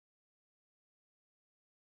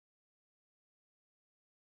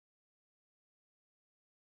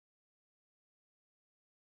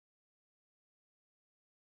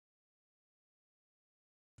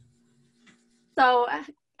So,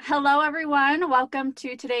 hello everyone. Welcome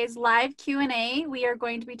to today's live Q&A. We are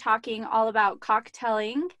going to be talking all about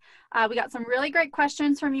cocktailing. We got some really great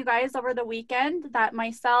questions from you guys over the weekend that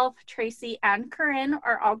myself, Tracey, and Corine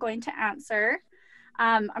are all going to answer.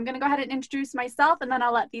 I'm going to go ahead and introduce myself, and then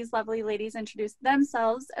I'll let these lovely ladies introduce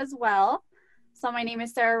themselves as well. So my name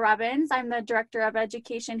is Sarah Robbins. I'm the Director of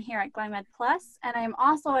Education here at GlyMed Plus, and I'm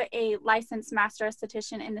also a licensed master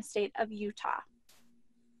esthetician in the state of Utah.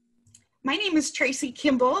 My name is Tracey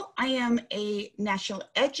Kimball. I am a national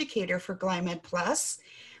educator for GlyMed Plus,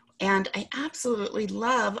 and I absolutely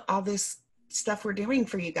love all this stuff we're doing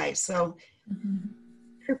for you guys. So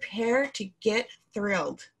prepare to get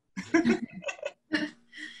thrilled.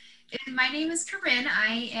 My name is Corine.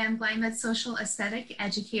 I am GlyMed's social aesthetic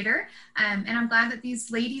educator, and I'm glad that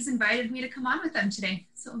these ladies invited me to come on with them today.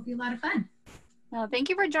 So it'll be a lot of fun. Well, thank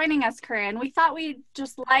you for joining us, Corine. We thought we'd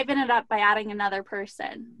just liven it up by adding another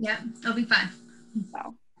person. Yep, it'll be fun.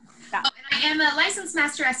 So, yeah. Oh, and I am a licensed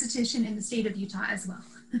master esthetician in the state of Utah as well.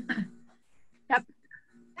 Yep.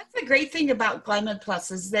 That's the great thing about GlyMed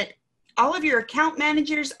Plus is that all of your account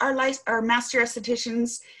managers are master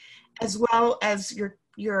estheticians, as well as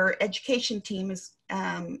your education team is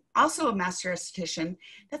also a master esthetician.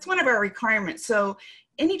 That's one of our requirements. So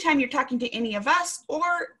anytime you're talking to any of us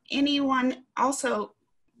or anyone also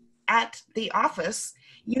at the office,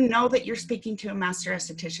 you know that you're speaking to a master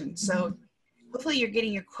esthetician. So hopefully you're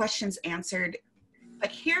getting your questions answered.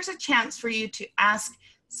 But here's a chance for you to ask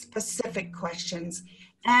specific questions.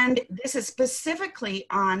 And this is specifically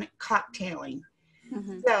on cocktailing.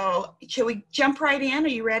 So shall we jump right in? Are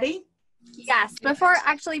you ready? Yes. Before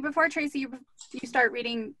Tracey, you start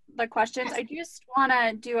reading the questions, I just want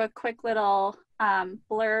to do a quick little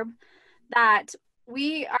blurb that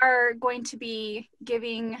we are going to be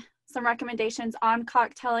giving some recommendations on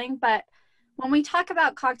cocktailing, but when we talk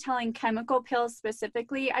about cocktailing chemical pills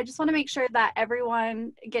specifically, I just want to make sure that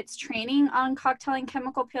everyone gets training on cocktailing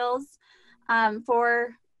chemical pills.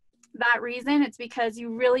 For that reason, it's because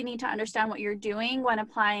you really need to understand what you're doing when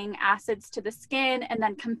applying acids to the skin and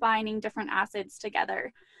then combining different acids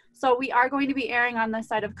together. So we are going to be erring on the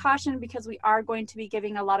side of caution because we are going to be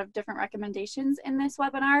giving a lot of different recommendations in this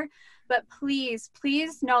webinar. But please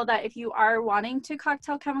know that if you are wanting to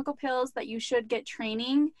cocktail chemical pills, that you should get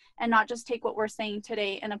training and not just take what we're saying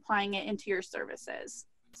today and applying it into your services.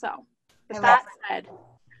 So with that said,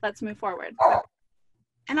 let's move forward.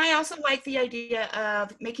 And I also like the idea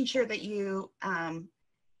of making sure that you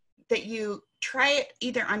try it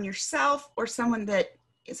either on yourself or someone that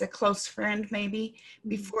is a close friend maybe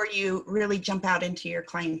before you really jump out into your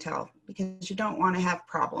clientele, because you don't want to have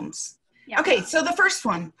problems. Yeah. Okay, so the first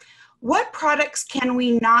one, what products can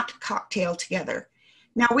we not cocktail together?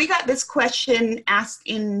 Now we got this question asked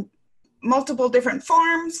in multiple different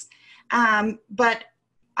forms, but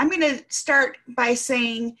I'm going to start by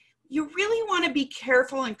saying you really want to be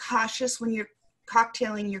careful and cautious when you're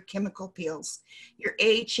cocktailing your chemical peels, your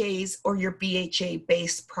AHAs or your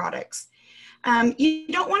BHA-based products. You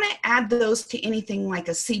don't want to add those to anything like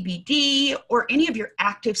a CBD or any of your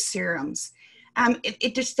active serums.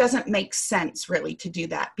 It just doesn't make sense really to do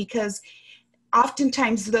that, because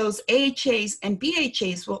oftentimes those AHAs and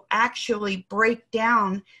BHAs will actually break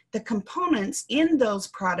down the components in those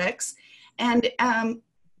products, and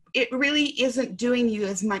it really isn't doing you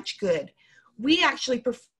as much good. We actually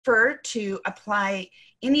prefer to apply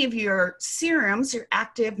any of your serums, your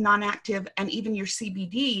active, non-active, and even your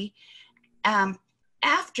CBD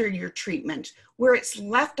after your treatment, where it's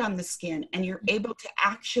left on the skin and you're able to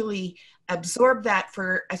actually absorb that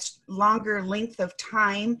for a longer length of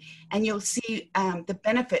time, and you'll see the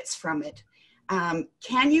benefits from it.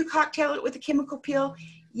 Can you cocktail it with a chemical peel?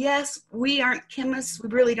 Yes, we aren't chemists. We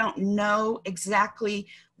really don't know exactly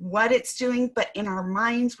what it's doing, but in our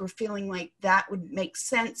minds, we're feeling like that would make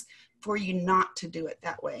sense for you not to do it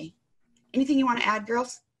that way. Anything you want to add,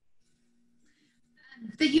 girls?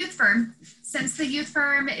 The youth firm, since the youth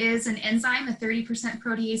firm is an enzyme, a 30%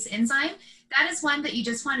 protease enzyme, that is one that you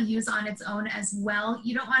just want to use on its own as well.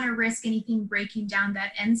 You don't want to risk anything breaking down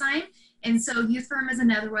that enzyme. And so youth firm is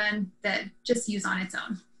another one that just use on its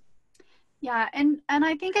own. Yeah, and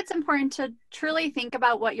I think it's important to truly think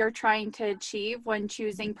about what you're trying to achieve when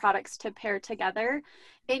choosing products to pair together.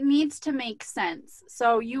 It needs to make sense.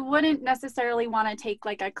 So you wouldn't necessarily want to take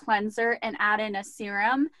like a cleanser and add in a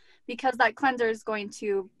serum, because that cleanser is going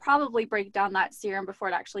to probably break down that serum before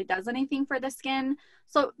it actually does anything for the skin.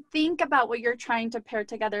 So think about what you're trying to pair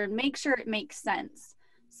together and make sure it makes sense.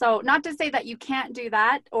 So not to say that you can't do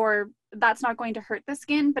that or that's not going to hurt the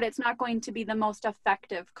skin, but it's not going to be the most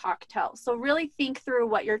effective cocktail. So really think through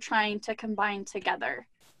what you're trying to combine together.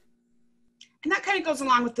 And that kind of goes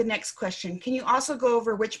along with the next question. Can you also go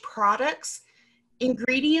over which products,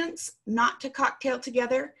 ingredients not to cocktail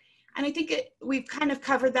together? And I think we've kind of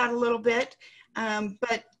covered that a little bit,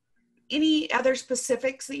 but any other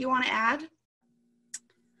specifics that you want to add?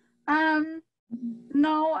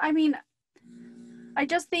 No, I mean, I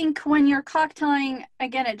just think when you're cocktailing,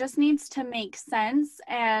 again, it just needs to make sense.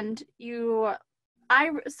 And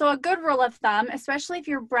so a good rule of thumb, especially if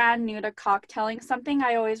you're brand new to cocktailing, something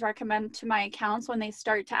I always recommend to my accounts when they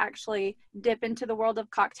start to actually dip into the world of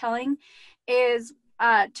cocktailing is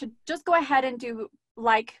to just go ahead and do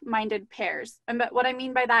like-minded pairs. And what I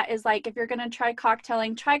mean by that is, like, if you're going to try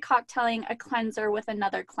cocktailing a cleanser with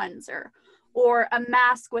another cleanser, or a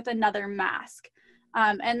mask with another mask.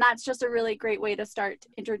 And that's just a really great way to start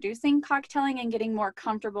introducing cocktailing and getting more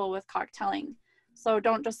comfortable with cocktailing. So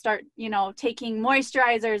don't just start, taking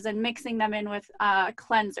moisturizers and mixing them in with a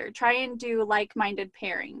cleanser. Try and do like-minded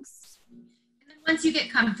pairings. And then once you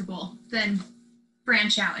get comfortable, then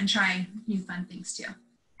branch out and try new fun things too.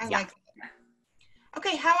 I like that.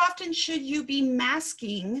 Okay, how often should you be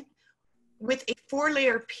masking with a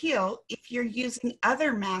 4-layer peel if you're using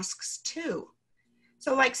other masks too?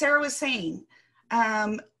 So like Sarah was saying,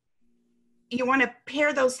 you want to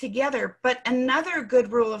pair those together. But another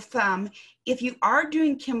good rule of thumb, if you are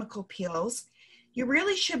doing chemical peels, you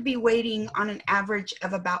really should be waiting on an average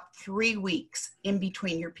of about 3 weeks in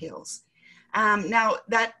between your peels. Now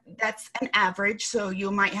that's an average, so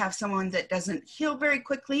you might have someone that doesn't heal very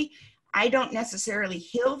quickly. I don't necessarily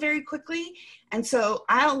heal very quickly, and so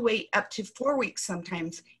I'll wait up to 4 weeks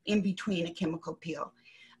sometimes in between a chemical peel.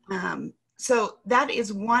 So that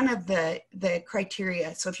is one of the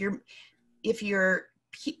criteria. So if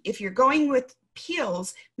you're going with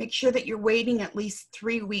peels, make sure that you're waiting at least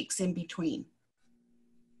 3 weeks in between.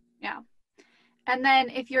 Yeah, and then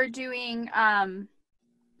if you're doing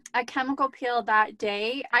a chemical peel that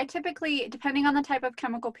day, I typically, depending on the type of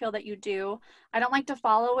chemical peel that you do, I don't like to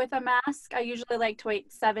follow with a mask. I usually like to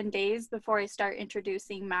wait 7 days before I start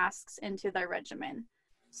introducing masks into the regimen.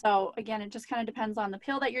 So again, it just kind of depends on the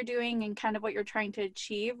peel that you're doing and kind of what you're trying to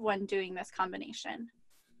achieve when doing this combination.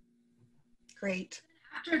 Great.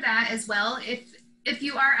 After that as well, if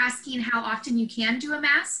you are asking how often you can do a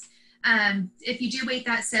mask, if you do wait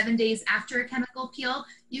that 7 days after a chemical peel,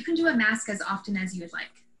 you can do a mask as often as you would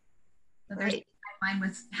like. So there's a timeline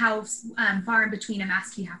with how far in between a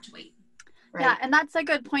mask you have to wait. Right. Yeah, and that's a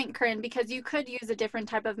good point, Corine, because you could use a different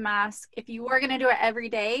type of mask. If you were going to do it every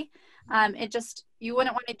day, you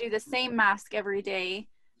wouldn't want to do the same mask every day.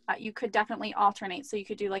 You could definitely alternate. So you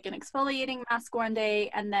could do like an exfoliating mask one day,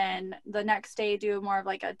 and then the next day do more of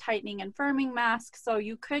like a tightening and firming mask. So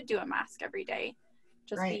you could do a mask every day.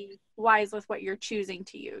 Just be wise with what you're choosing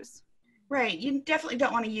to use. Right. You definitely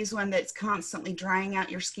don't want to use one that's constantly drying out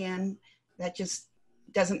your skin. That just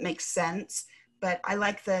doesn't make sense. But I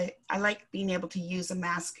like being able to use a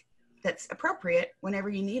mask that's appropriate whenever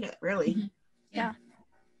you need it, really. Mm-hmm. Yeah.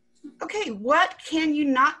 Okay, what can you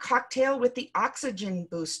not cocktail with the oxygen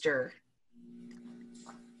booster?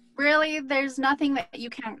 Really, there's nothing that you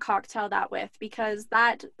can't cocktail that with, because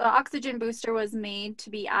the oxygen booster was made to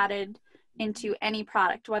be added into any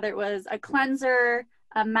product, whether it was a cleanser,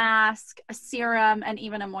 a mask, a serum, and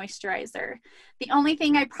even a moisturizer. The only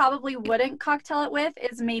thing I probably wouldn't cocktail it with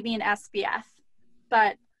is maybe an SPF.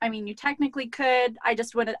 But I mean, you technically could. I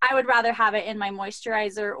would rather have it in my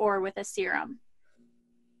moisturizer or with a serum.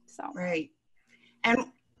 So. Right. And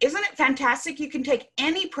isn't it fantastic? You can take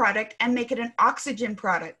any product and make it an oxygen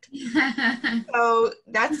product. So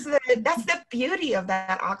that's the beauty of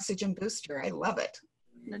that oxygen booster. I love it.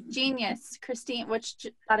 The genius, Christine,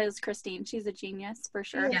 that is Christine. She's a genius for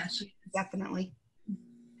sure. Yeah, definitely.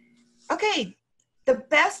 Okay, the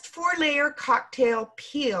best 4-layer cocktail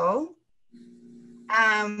peel.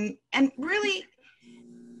 And really,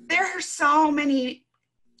 there are so many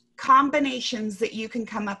combinations that you can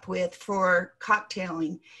come up with for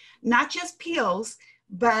cocktailing, not just peels,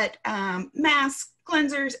 but masks,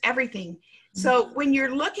 cleansers, everything. So when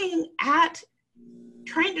you're looking at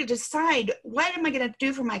trying to decide what am I going to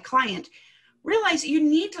do for my client, realize you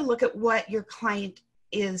need to look at what your client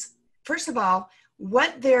is, first of all,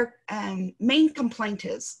 what their main complaint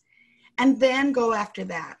is, and then go after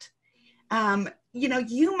that.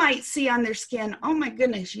 You might see on their skin, oh my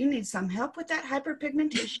goodness, you need some help with that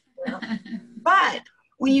hyperpigmentation. But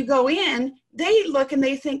when you go in, they look and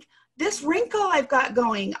they think, this wrinkle I've got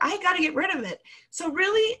going, I got to get rid of it. So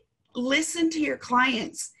really listen to your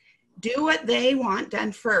clients, do what they want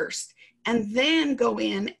done first, and then go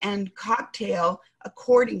in and cocktail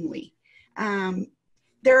accordingly.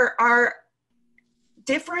 There are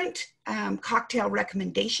different cocktail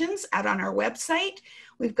recommendations out on our website.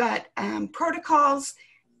 We've got protocols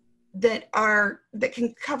that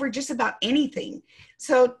can cover just about anything.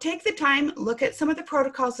 So take the time, look at some of the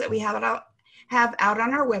protocols that we have out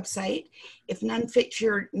on our website. If none fit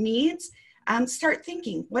your needs, start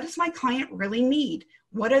thinking, what does my client really need?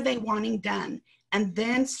 What are they wanting done? And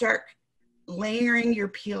then start layering your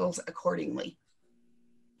peels accordingly.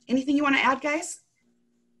 Anything you want to add, guys?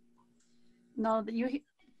 No,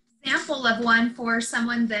 example of one for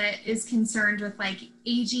someone that is concerned with like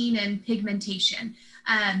aging and pigmentation.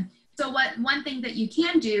 So one thing that you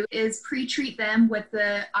can do is pre-treat them with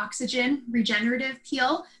the oxygen regenerative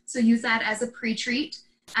peel. So use that as a pre-treat.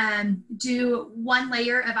 Do one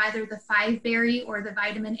layer of either the 5-berry or the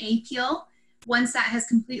vitamin A peel. Once that has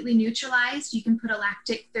completely neutralized, you can put a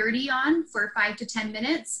lactic 30 on for 5 to 10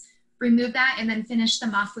 minutes, remove that, and then finish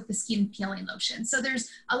them off with the skin peeling lotion. So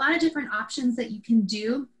there's a lot of different options that you can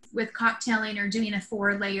do with cocktailing or doing a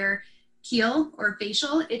 4-layer peel or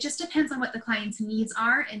facial. It just depends on what the client's needs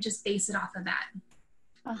are and just base it off of that.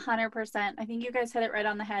 100%. I think you guys hit it right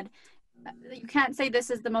on the head. You can't say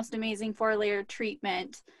this is the most amazing 4-layer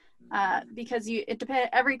treatment because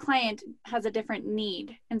every client has a different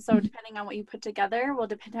need. And so depending on what you put together will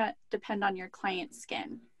depend on your client's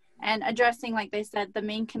skin. And addressing, like they said, the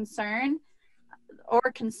main concern or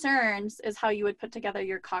concerns is how you would put together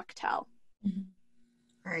your cocktail.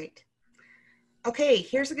 Right. Okay,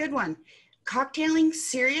 here's a good one. Cocktailing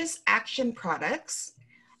serious action products.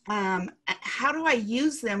 How do I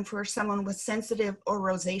use them for someone with sensitive or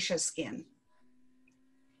rosacea skin?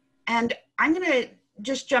 And I'm going to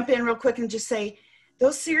just jump in real quick and just say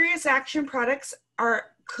those serious action products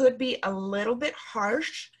could be a little bit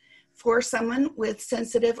harsh for someone with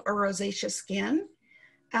sensitive or rosacea skin.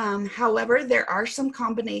 However, there are some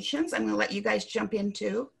combinations I'm going to let you guys jump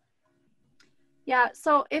into. Yeah,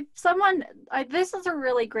 so if someone, this is a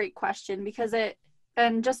really great question because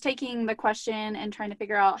and just taking the question and trying to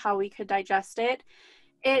figure out how we could digest it,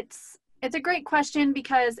 it's a great question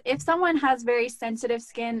because if someone has very sensitive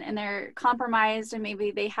skin and they're compromised and maybe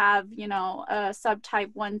they have, a subtype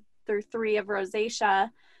 1 through 3 of rosacea,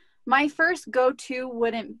 my first go-to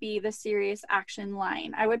wouldn't be the serious action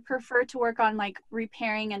line. I would prefer to work on like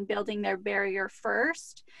repairing and building their barrier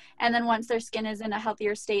first. And then once their skin is in a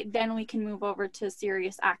healthier state, then we can move over to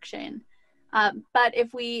serious action. But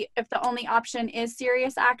if the only option is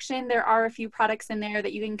serious action, there are a few products in there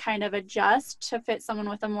that you can kind of adjust to fit someone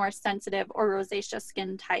with a more sensitive or rosacea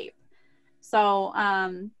skin type. So,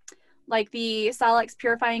 like the Salix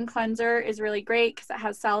Purifying Cleanser is really great because it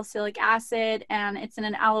has salicylic acid and it's in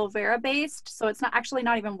an aloe vera based. So it's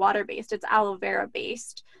not even water based, it's aloe vera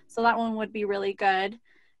based. So that one would be really good.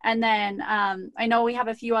 And then I know we have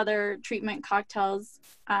a few other treatment cocktails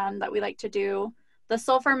that we like to do. The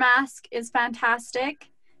sulfur mask is fantastic.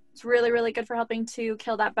 It's really, really good for helping to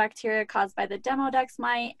kill that bacteria caused by the Demodex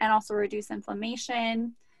mite and also reduce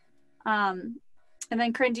inflammation. And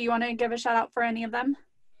then Corine, do you want to give a shout out for any of them?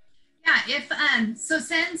 Yeah, so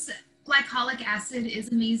since glycolic acid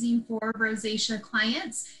is amazing for rosacea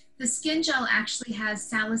clients, the skin gel actually has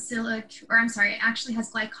glycolic,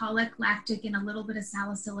 lactic, and a little bit of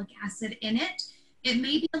salicylic acid in it. It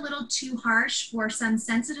may be a little too harsh for some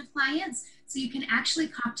sensitive clients, so you can actually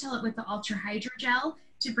cocktail it with the Ultra Hydrogel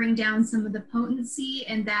to bring down some of the potency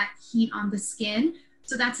and that heat on the skin.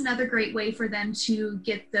 So that's another great way for them to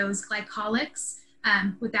get those glycolics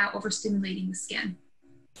without overstimulating the skin.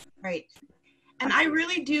 Right. And I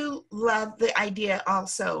really do love the idea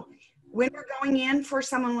also. When we're going in for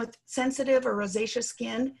someone with sensitive or rosacea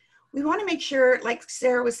skin, we want to make sure, like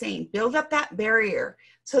Sarah was saying, build up that barrier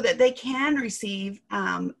so that they can receive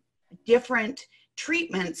different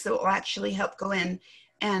treatments that will actually help go in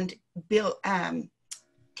and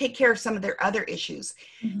take care of some of their other issues.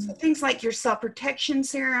 Mm-hmm. So things like your cell protection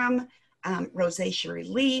serum, rosacea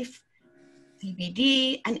relief,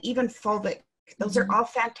 CBD, and even fulvic. Those are all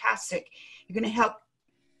fantastic. You're going to help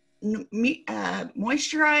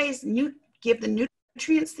moisturize, give the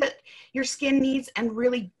nutrients that your skin needs, and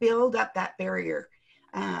really build up that barrier.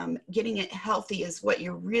 Getting it healthy is what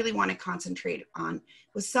you really want to concentrate on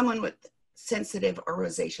with someone with sensitive or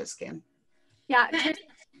rosacea skin. Yeah.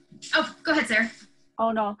 Oh, go ahead, Sarah.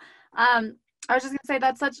 Oh, no. I was just going to say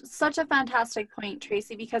that's such a fantastic point,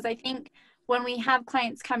 Tracey, because I think when we have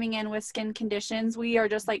clients coming in with skin conditions, we are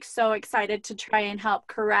just like so excited to try and help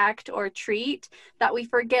correct or treat that we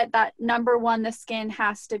forget that number one, the skin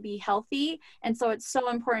has to be healthy. And so it's so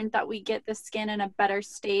important that we get the skin in a better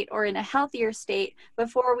state or in a healthier state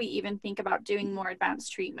before we even think about doing more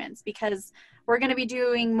advanced treatments, because we're going to be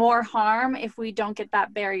doing more harm if we don't get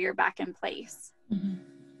that barrier back in place. Mm-hmm.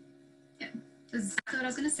 Yeah, that's exactly what I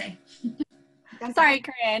was going to say. Sorry,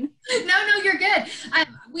 Corine. No, you're good.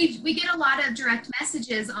 We get a lot of direct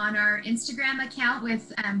messages on our Instagram account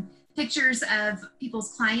with pictures of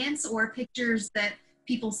people's clients or pictures that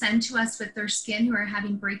people send to us with their skin who are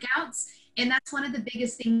having breakouts. And that's one of the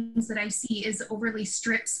biggest things that I see is overly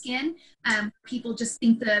stripped skin. People just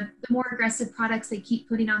think the more aggressive products they keep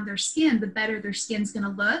putting on their skin, the better their skin's going to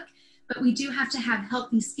look. But we do have to have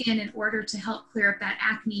healthy skin in order to help clear up that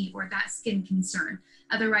acne or that skin concern.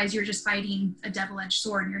 Otherwise, you're just fighting a double-edged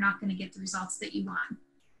sword and you're not going to get the results that you want.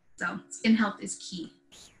 So skin health is key.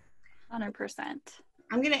 100%.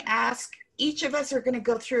 I'm going to ask, each of us are going to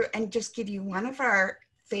go through and just give you one of our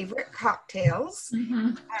favorite cocktails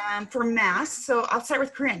for masks. So I'll start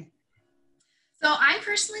with Corine. So I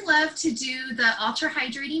personally love to do the Ultra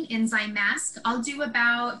Hydrating Enzyme Mask. I'll do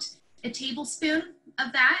about a tablespoon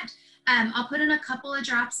of that. I'll put in a couple of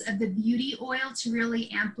drops of the beauty oil to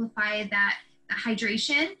really amplify that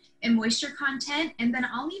hydration and moisture content. And then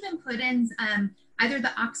I'll even put in either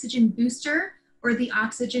the Oxygen Booster or the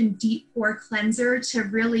Oxygen Deep Pore Cleanser to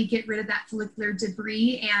really get rid of that follicular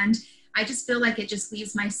debris. And I just feel like it just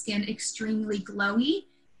leaves my skin extremely glowy.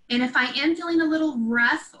 And if I am feeling a little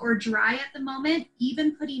rough or dry at the moment,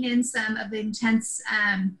 even putting in some of the intense,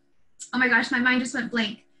 oh my gosh, my mind just went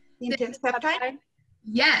blank. The intense peptide?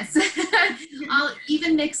 Yes. I'll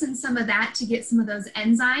even mix in some of that to get some of those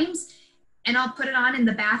enzymes. And I'll put it on in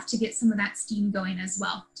the bath to get some of that steam going as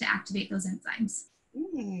well to activate those enzymes.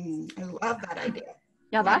 I love that idea.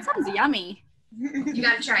 Yeah, that sounds yummy. You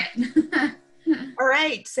got to try it. All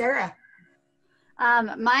right, Sarah.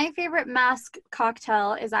 My favorite mask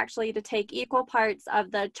cocktail is actually to take equal parts of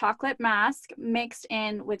the chocolate mask mixed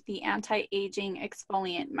in with the anti-aging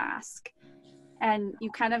exfoliant mask. And you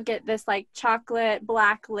kind of get this like chocolate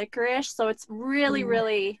black licorice. So it's really,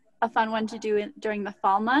 really a fun one to do during the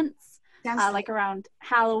fall months, like around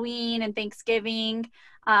Halloween and Thanksgiving.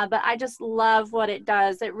 But I just love what it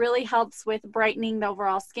does. It really helps with brightening the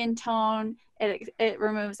overall skin tone. It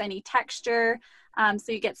removes any texture.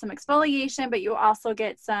 So you get some exfoliation, but you also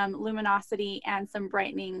get some luminosity and some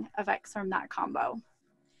brightening effects from that combo.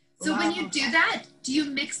 So when you do that, do you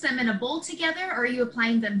mix them in a bowl together or are you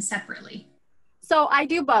applying them separately? So I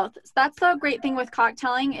do both. That's the great thing with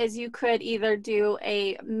cocktailing is you could either do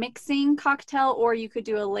a mixing cocktail or you could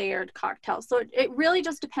do a layered cocktail. So it really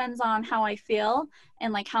just depends on how I feel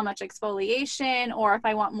and like how much exfoliation or if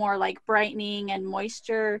I want more like brightening and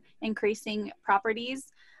moisture increasing properties.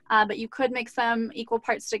 But you could mix them equal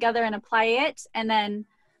parts together and apply it. And then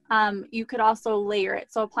you could also layer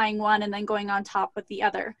it. So applying one and then going on top with the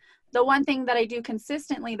other. The one thing that I do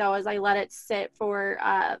consistently though is I let it sit for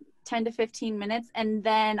 10 to 15 minutes and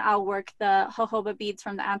then I'll work the jojoba beads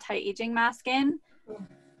from the anti-aging mask in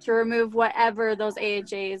to remove whatever those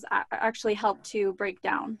AHAs actually help to break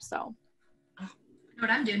down. So I know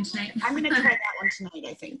what I'm doing tonight. I'm going to try that one tonight,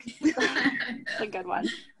 I think. It's a good one.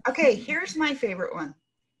 Okay, here's my favorite one.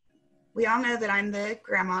 We all know that I'm the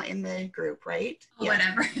grandma in the group, right? Oh,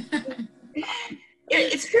 yeah. Whatever.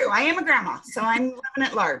 It's true. I am a grandma, so I'm living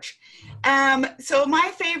at large. So my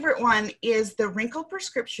favorite one is the wrinkle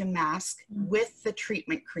prescription mask with the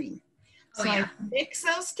treatment cream. So I mix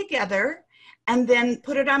those together and then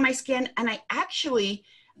put it on my skin, and I actually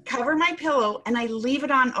cover my pillow and I leave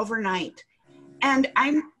it on overnight. And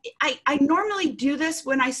I normally do this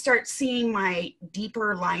when I start seeing my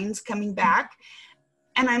deeper lines coming back.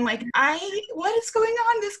 And I'm like, what is going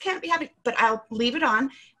on? This can't be happening. But I'll leave it on.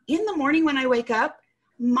 In the morning when I wake up,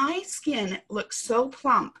 my skin looks so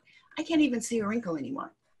plump. I can't even see a wrinkle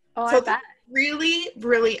anymore. Oh, so I bet. Really,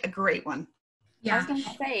 really a great one. Yeah. I was going to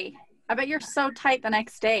say, I bet you're so tight the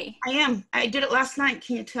next day. I am. I did it last night.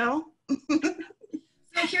 Can you tell? So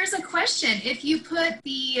here's a question. If you put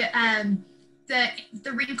the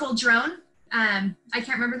wrinkle drone, I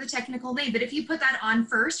can't remember the technical name, but if you put that on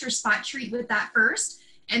first or spot treat with that first,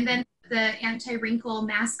 and then the anti-wrinkle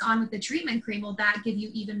mask on with the treatment cream, will that give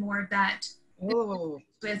you even more of that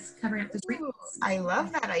with covering up the wrinkles? I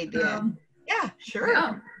love that idea. Yeah,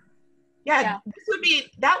 sure. Yeah.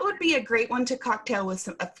 That would be a great one to cocktail with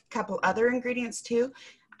a couple other ingredients too.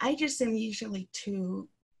 I just am usually too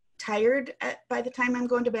tired by the time I'm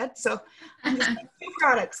going to bed, so I'm just like, 2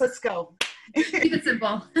 products. Let's go. Keep it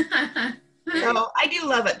simple. So I do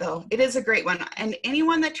love it though. It is a great one, and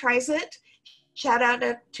anyone that tries it, shout out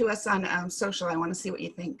to us on social. I want to see what you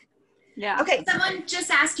think. Yeah. Okay. Someone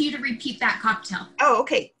just asked you to repeat that cocktail. Oh,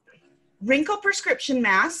 okay. Wrinkle prescription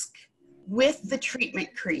mask with the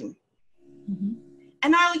treatment cream.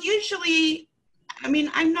 And I'll usually, I'm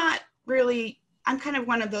kind of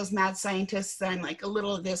one of those mad scientists that I'm like a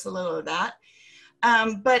little of this, a little of that.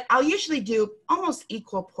 But I'll usually do almost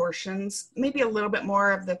equal portions, maybe a little bit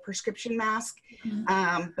more of the prescription mask.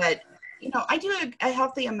 But, you know, I do a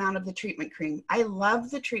healthy amount of the treatment cream. I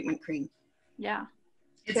love the treatment cream. Yeah.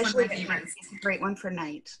 It's Especially one of my favorites. It's a great one for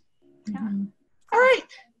night. Yeah. All right.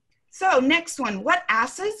 So next one, what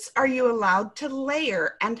acids are you allowed to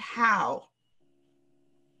layer and how?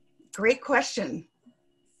 Great question.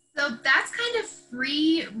 So that's kind of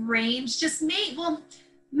free range. Just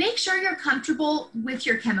make sure you're comfortable with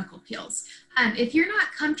your chemical peels. If you're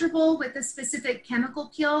not comfortable with a specific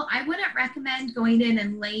chemical peel, I wouldn't recommend going in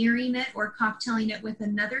and layering it or cocktailing it with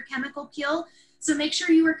another chemical peel. So make sure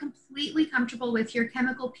you are completely comfortable with your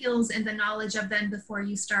chemical peels and the knowledge of them before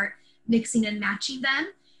you start mixing and matching them.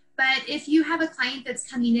 But if you have a client that's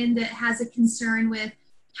coming in that has a concern with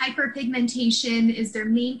hyperpigmentation is their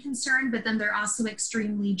main concern, but then they're also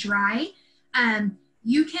extremely dry,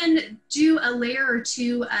 you can do a layer or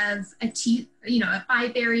two of a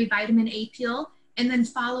 5-berry vitamin A peel, and then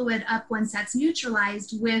follow it up once that's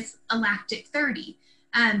neutralized with a lactic 30.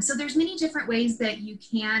 So there's many different ways that you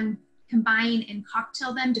can combine and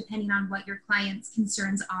cocktail them depending on what your client's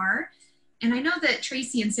concerns are. And I know that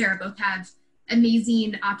Tracey and Sarah both have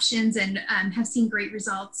amazing options and have seen great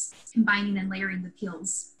results combining and layering the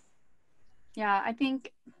peels. Yeah, I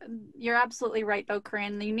think you're absolutely right though,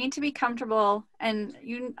 Corine. You need to be comfortable, and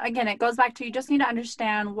again, it goes back to, you just need to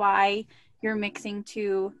understand why you're mixing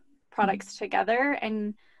two products together,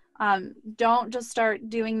 and don't just start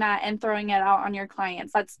doing that and throwing it out on your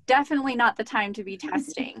clients. That's definitely not the time to be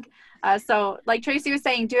testing. So like Tracey was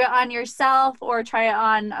saying, do it on yourself or try it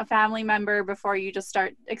on a family member before you just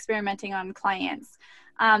start experimenting on clients.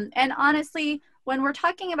 And honestly, when we're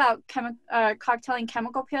talking about cocktailing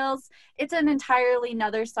chemical peels, it's an entirely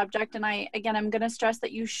another subject. And I'm going to stress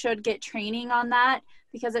that you should get training on that,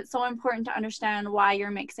 because it's so important to understand why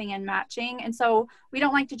you're mixing and matching. And so we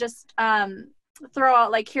don't like to just throw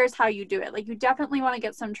out like, here's how you do it. Like, you definitely want to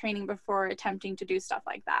get some training before attempting to do stuff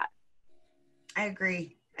like that. I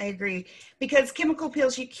agree, because chemical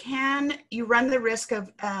peels, you run the risk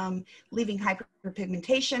of leaving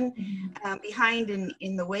hyperpigmentation behind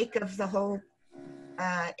in the wake of the whole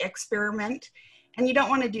experiment, and you don't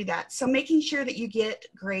want to do that. So making sure that you get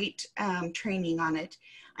great training on it.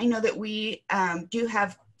 I know that we do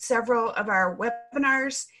have several of our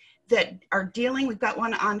webinars that are we've got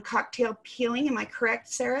one on cocktail peeling. Am I correct,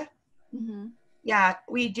 Sarah? Mm-hmm. Yeah,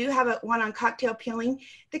 we do have one on cocktail peeling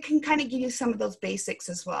that can kind of give you some of those basics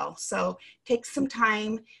as well. So take some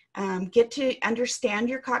time, get to understand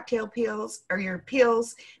your cocktail peels or your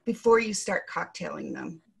peels before you start cocktailing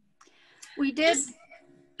them. We did.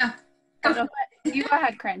 You go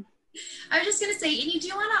ahead, Corine. I was just going to say, and you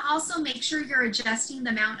do want to also make sure you're adjusting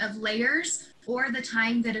the amount of layers or the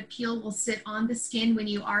time that a peel will sit on the skin when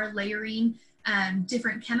you are layering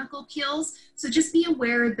different chemical peels. So just be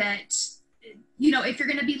aware that, you know, if you're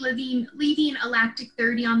going to be leaving a lactic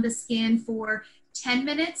 30 on the skin for 10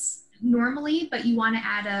 minutes normally, but you want to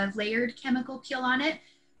add a layered chemical peel on it,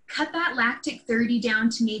 cut that lactic 30 down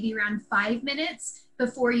to maybe around 5 minutes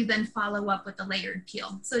before you then follow up with the layered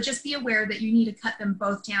peel. So just be aware that you need to cut them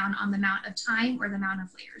both down on the amount of time or the amount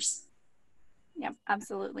of layers. Yep,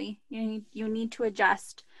 absolutely. You need to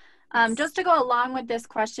adjust. Just to go along with this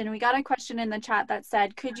question, we got a question in the chat that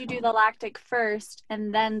said, could you do the lactic first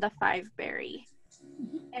and then the 5-berry?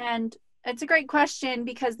 And it's a great question,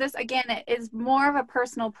 because this, again, is more of a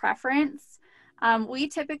personal preference. We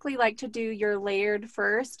typically like to do your layered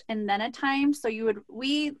first and then a time. So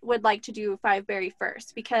we would like to do 5-berry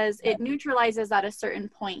first, because it neutralizes at a certain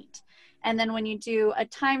point. And then when you do a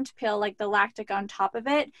timed peel, like the lactic on top of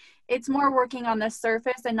it, it's more working on the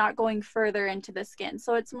surface and not going further into the skin.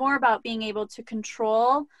 So it's more about being able to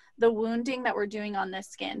control the wounding that we're doing on the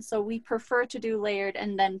skin. So we prefer to do layered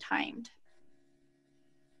and then timed.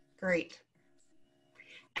 Great.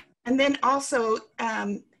 And then also,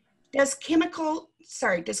 does cocktailing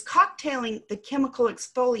the chemical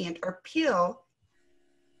exfoliant or peel,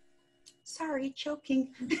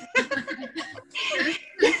 choking.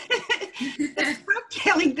 Does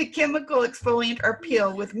cocktailing the chemical exfoliant or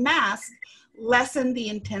peel with mask lessen the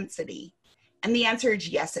intensity? And the answer is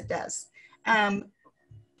yes, it does.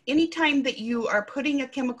 Anytime that you are putting a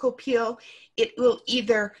chemical peel, it will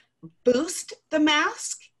either boost the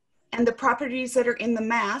mask and the properties that are in the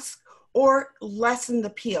mask, or lessen the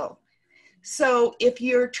peel. So if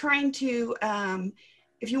you're trying to,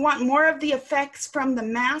 if you want more of the effects from the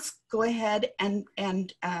mask, go ahead and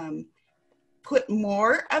put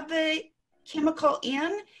more of the chemical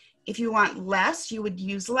in. If you want less, you would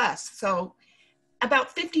use less. So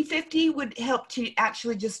about 50-50 would help to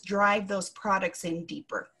actually just drive those products in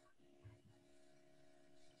deeper.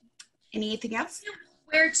 Anything else?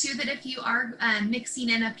 Aware too that if you are mixing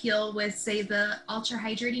in a peel with, say, the ultra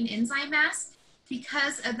hydrating enzyme mask,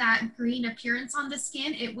 because of that green appearance on the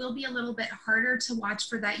skin, it will be a little bit harder to watch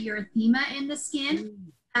for that erythema in the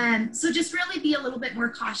skin. So just really be a little bit more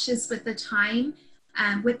cautious with the time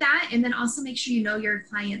with that, and then also make sure you know your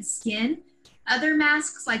client's skin. Other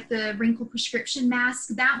masks like the wrinkle prescription mask,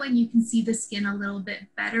 that one you can see the skin a little bit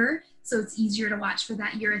better, so it's easier to watch for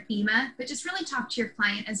that erythema, but just really talk to your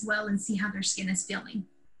client as well and see how their skin is feeling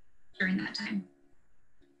during that time.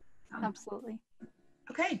 Absolutely.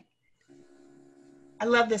 Okay. I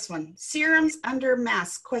love this one. Serums under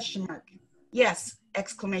mask, question mark. Yes,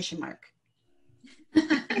 exclamation mark.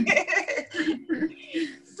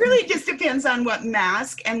 Really just depends on what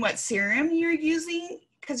mask and what serum you're using,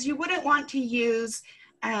 because you wouldn't want to use,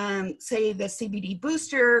 say, the CBD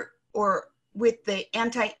booster or with the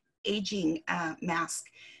anti-aging mask.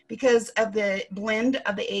 Because of the blend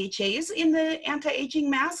of the AHAs in the anti-aging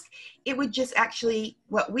mask, it would just actually,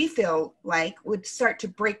 what we feel like, would start to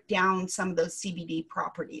break down some of those CBD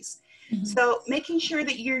properties. So making sure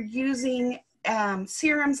that you're using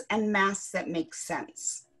serums and masks that make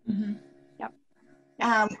sense.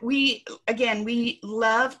 We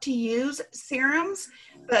love to use serums,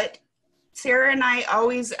 but Sarah and I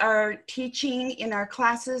always are teaching in our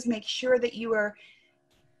classes, make sure that you are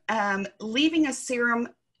leaving a serum,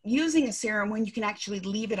 using a serum when you can actually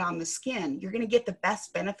leave it on the skin. You're going to get the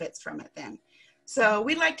best benefits from it then. So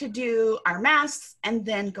we like to do our masks and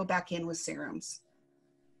then go back in with serums.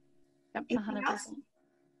 Yep, 100%.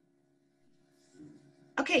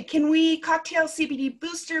 Okay, can we cocktail CBD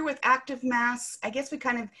booster with active masks? I guess we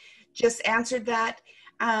kind of just answered that.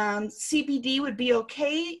 CBD would be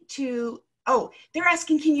okay to, oh, they're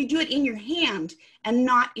asking, can you do it in your hand and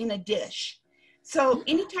not in a dish? So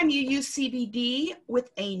anytime you use CBD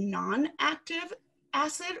with a non-active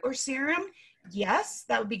acid or serum, yes,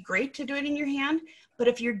 that would be great to do it in your hand. But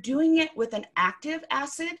if you're doing it with an active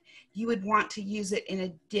acid, you would want to use it in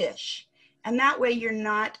a dish. And that way you're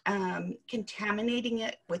not contaminating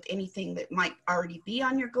it with anything that might already be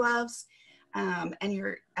on your gloves. And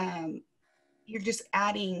you're just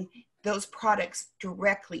adding those products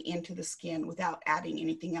directly into the skin without adding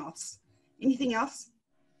anything else. Anything else?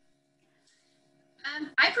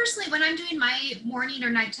 I personally, when I'm doing my morning or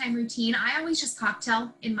nighttime routine, I always just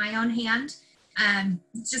cocktail in my own hand.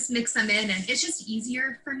 Just mix them in, and it's just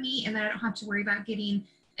easier for me, and then I don't have to worry about getting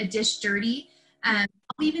a dish dirty. I'll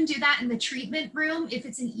even do that in the treatment room. If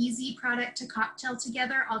it's an easy product to cocktail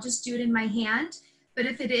together, I'll just do it in my hand. But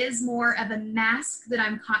if it is more of a mask that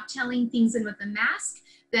I'm cocktailing things in with a mask,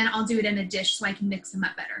 then I'll do it in a dish so I can mix them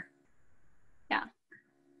up better. Yeah.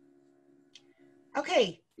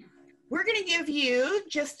 Okay. We're going to give you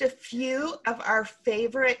just a few of our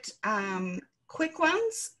favorite quick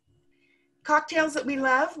ones, cocktails that we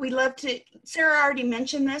love. We love to, Sarah already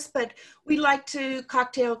mentioned this, but we like to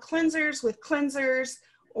cocktail cleansers with cleansers,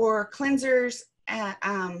 or cleansers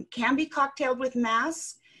can be cocktailed with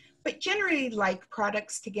masks, but generally like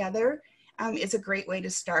products together is a great way to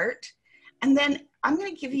start. And then I'm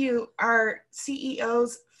going to give you our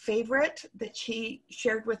CEO's favorite that she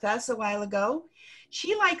shared with us a while ago.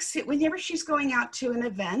 She likes it whenever she's going out to an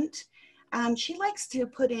event. She likes to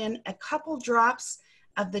put in a couple drops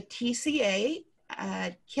of the TCA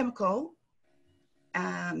chemical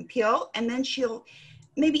peel, and then she'll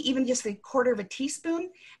maybe even just a quarter of a teaspoon,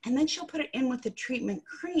 and then she'll put it in with the treatment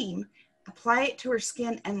cream, apply it to her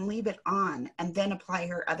skin, and leave it on, and then apply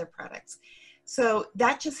her other products. So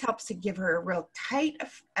that just helps to give her a real tight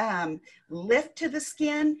lift to the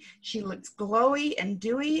skin. She looks glowy and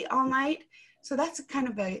dewy all night. So that's kind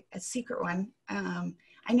of a secret one.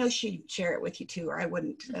 I know she'd share it with you too, or I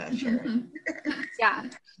wouldn't share it. Yeah,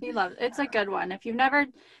 she loves it. It's a good one. If you've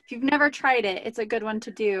never tried it, it's a good one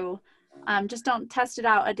to do. Just don't test it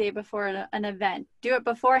out a day before an event. Do it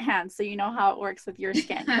beforehand so you know how it works with your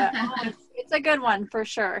skin. But it's a good one for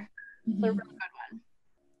sure. It's a really good one.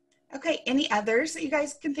 Okay, any others that you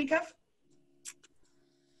guys can think of?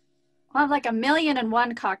 Well, like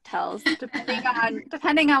 1,000,001 cocktails,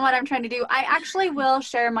 depending on what I'm trying to do. I actually will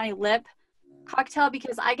share my lip cocktail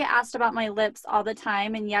because I get asked about my lips all the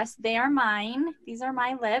time, and yes, they are mine. These are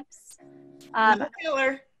my lips. No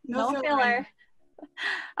filler. No filler.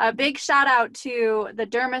 A big shout out to the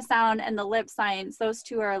Dermasound and the Lip Science. Those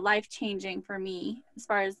two are life-changing for me as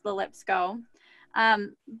far as the lips go.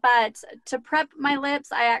 But to prep my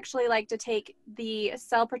lips, I actually like to take the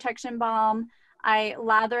Cell Protection Balm. I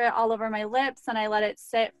lather it all over my lips and I let it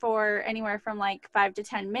sit for anywhere from like 5 to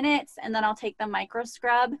 10 minutes. And then I'll take the micro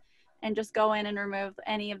scrub and just go in and remove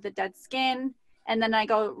any of the dead skin. And then I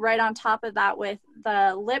go right on top of that with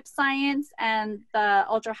the Lip Science and the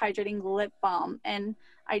Ultra Hydrating Lip Balm. And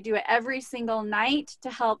I do it every single night to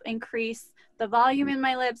help increase the volume in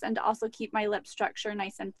my lips and to also keep my lip structure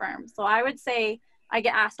nice and firm. So I would say I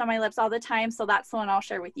get asked on my lips all the time, so that's the one I'll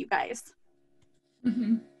share with you guys.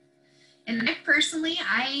 Mm-hmm. And I personally,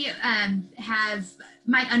 have,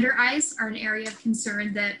 my under eyes are an area of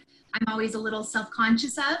concern that I'm always a little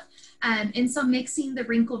self-conscious of. And so mixing the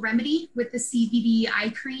Wrinkle Remedy with the CBD eye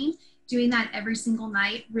cream, doing that every single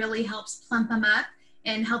night really helps plump them up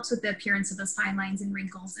and helps with the appearance of those fine lines and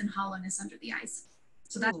wrinkles and hollowness under the eyes.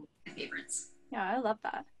 So that's my favorites. Yeah, I love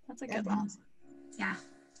that. That's a good one. Awesome. Yeah.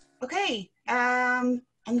 Okay. And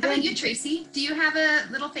How about you, Tracy? Do you have a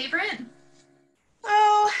little favorite?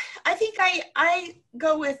 Oh, I think I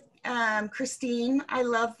go with Christine. I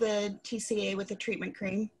love the TCA with the treatment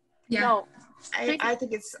cream. Yeah. No. I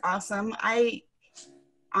think it's awesome. I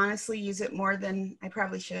honestly use it more than I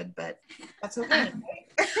probably should, but that's okay.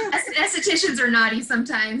 Estheticians are naughty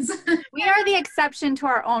sometimes. We are the exception to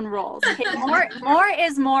our own rules. Okay? More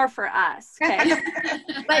is more for us. Okay.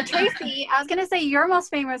 But Tracy, I was gonna say your most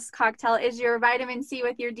famous cocktail is your vitamin C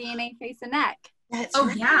with your DNA face and neck. That's Oh,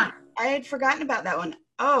 right. yeah. I had forgotten about that one.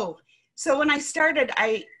 Oh, so when I started,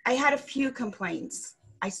 I had a few complaints.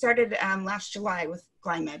 I started last July with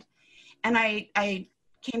GlyMed, and I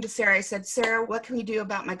came to Sarah. I said, Sarah, what can we do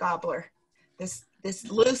about my gobbler? This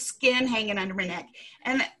loose skin hanging under my neck.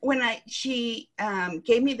 And when she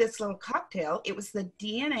gave me this little cocktail, it was the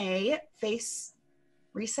DNA face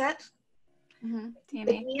reset, the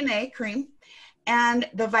DNA cream, and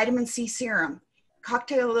the vitamin C serum.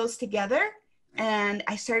 Cocktail those together, and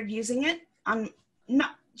I started using it on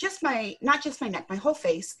not just my neck, my whole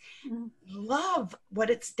face. Love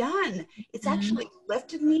what it's done. It's actually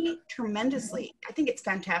lifted me tremendously. I think it's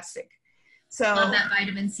fantastic. So love that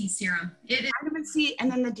vitamin C serum. It is vitamin C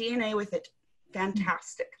and then the DNA with it.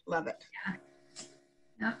 Fantastic. Love it. Yeah.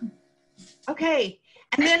 Yep. Okay.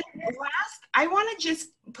 And then last, I want to just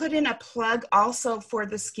put in a plug also for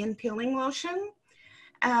the skin peeling lotion.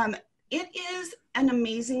 It is an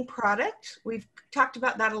amazing product. We've talked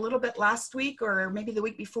about that a little bit last week or maybe the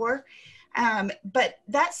week before. But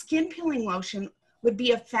that skin peeling lotion would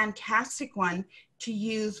be a fantastic one to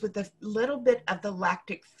use with a little bit of the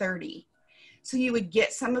lactic 30. So you would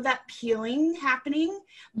get some of that peeling happening,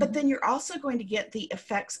 but then you're also going to get the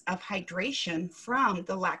effects of hydration from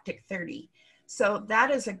the lactic 30. So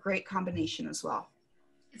that is a great combination as well.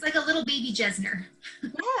 It's like a little baby Jesner.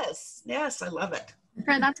 Yes, I love it.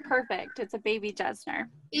 That's perfect. It's a baby Jesner.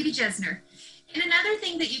 Baby Jesner. And another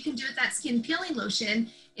thing that you can do with that skin peeling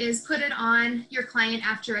lotion is put it on your client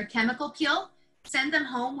after a chemical peel. Send them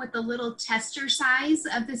home with a little tester size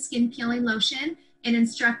of the skin peeling lotion and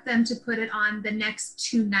instruct them to put it on the next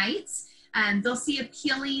 2 nights. They'll see a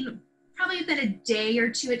peeling probably within a day or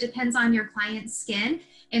 2. It depends on your client's skin.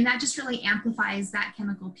 And that just really amplifies that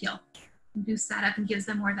chemical peel and boosts that up and gives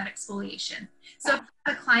them more of that exfoliation. So if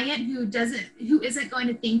a client who isn't going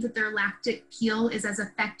to think that their lactic peel is as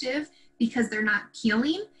effective because they're not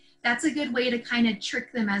peeling, that's a good way to kind of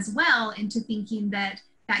trick them as well into thinking that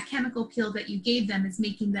that chemical peel that you gave them is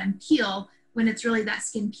making them peel when it's really that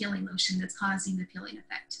skin peeling lotion that's causing the peeling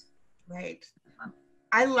effect. Right.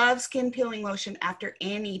 I love skin peeling lotion after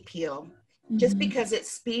any peel, just because it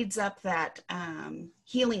speeds up that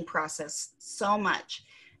healing process so much.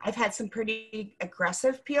 I've had some pretty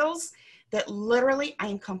aggressive peels that literally I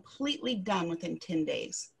am completely done within 10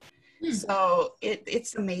 days. So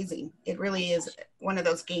it's amazing. It really is one of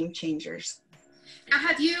those game changers. Now,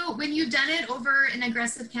 when you've done it over an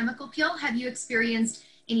aggressive chemical peel, have you experienced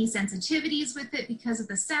any sensitivities with it because of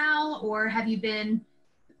the sal, or have you been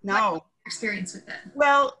experience with it?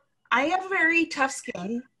 Well, I have very tough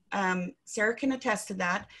skin. Sarah can attest to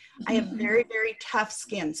that. I have very, very tough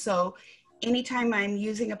skin. So anytime I'm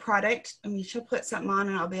using a product, I mean, she'll put something on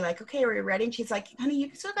and I'll be like, okay, are we ready? And she's like, honey, you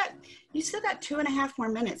still got 2.5 more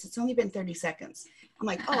minutes. It's only been 30 seconds. I'm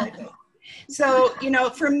like, oh, okay. So,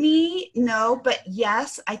 for me, no, but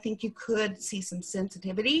yes, I think you could see some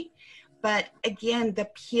sensitivity. But again, the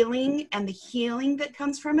peeling and the healing that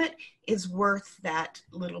comes from it is worth that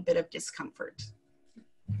little bit of discomfort.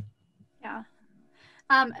 Yeah.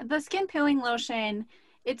 The skin peeling lotion,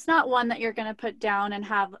 it's not one that you're going to put down and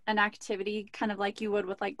have an activity kind of like you would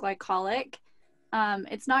with like glycolic.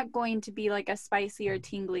 It's not going to be like a spicy or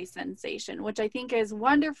tingly sensation, which I think is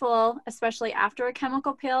wonderful, especially after a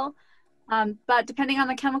chemical peel. But depending on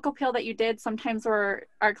the chemical peel that you did, sometimes our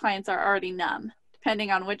clients are already numb,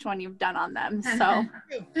 depending on which one you've done on them. So,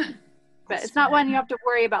 but it's not one you have to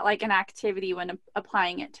worry about like an activity when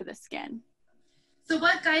applying it to the skin. So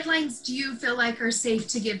what guidelines do you feel like are safe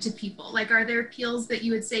to give to people? Like, are there peels that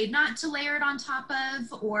you would say not to layer it on top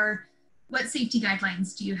of, or what safety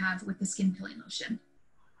guidelines do you have with the skin peeling lotion?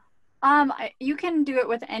 You can do it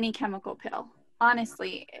with any chemical peel.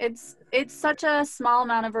 Honestly, it's such a small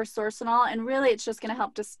amount of resorcinol, and really it's just going to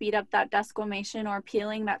help to speed up that desquamation or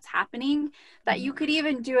peeling that's happening, that you could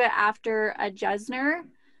even do it after a Jesner.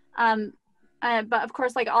 But of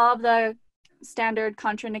course, like, all of the standard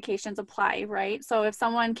contraindications apply, right? So if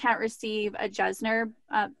someone can't receive a Jesner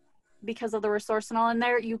because of the resorcinol in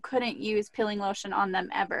there, you couldn't use peeling lotion on them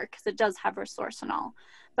ever, because it does have resorcinol.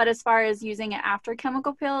 But as far as using it after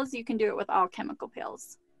chemical peels, you can do it with all chemical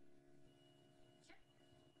peels.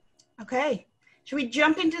 Okay. Should we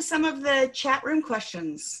jump into some of the chat room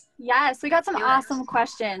questions? Yes, we got some awesome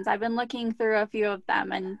questions. I've been looking through a few of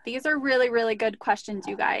them, and these are really, really good questions,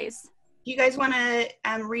 you guys. Do you guys want to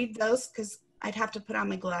read those? Because I'd have to put on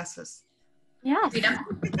my glasses. Yes.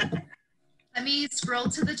 Let me scroll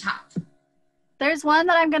to the top. There's one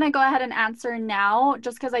that I'm going to go ahead and answer now,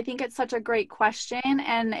 just because I think it's such a great question.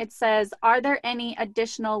 And it says, are there any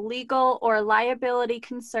additional legal or liability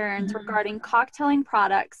concerns regarding cocktailing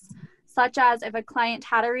products, such as if a client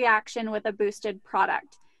had a reaction with a boosted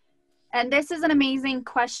product? And this is an amazing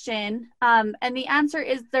question. And the answer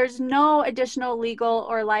is there's no additional legal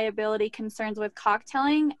or liability concerns with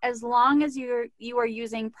cocktailing, as long as you are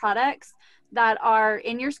using products that are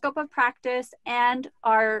in your scope of practice and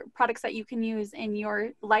are products that you can use in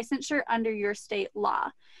your licensure under your state law.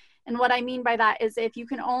 And what I mean by that is, if you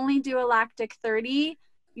can only do a lactic 30,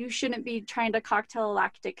 you shouldn't be trying to cocktail a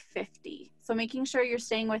lactic 50. So making sure you're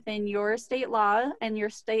staying within your state law and your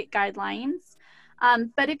state guidelines.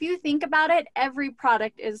 But if you think about it, every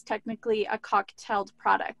product is technically a cocktailed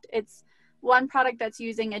product. It's one product that's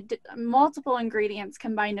using multiple ingredients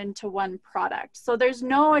combined into one product. So there's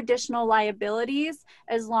no additional liabilities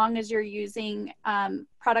as long as you're using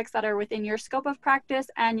products that are within your scope of practice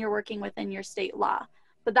and you're working within your state law.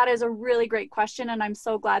 But that is a really great question, and I'm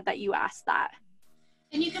so glad that you asked that.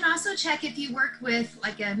 And you can also check if you work with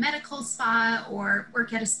like a medical spa or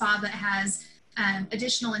work at a spa that has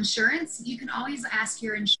additional insurance. You can always ask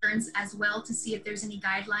your insurance as well to see if there's any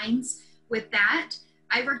guidelines with that.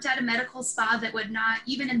 I worked at a medical spa that would not,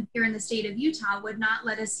 even here in the state of Utah, would not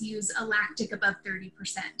let us use a lactic above 30%.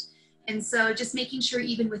 And so just making sure,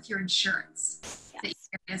 even with your insurance, that you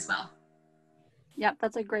carry as well. Yep,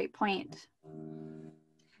 that's a great point.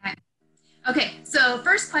 Okay, so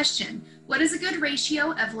first question, what is a good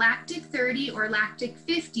ratio of lactic 30 or lactic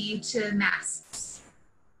 50 to masks?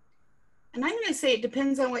 And I'm going to say it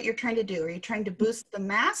depends on what you're trying to do. Are you trying to boost the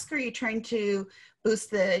mask, or are you trying to boost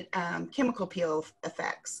the chemical peel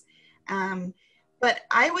effects? But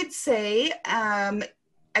I would say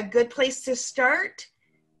a good place to start,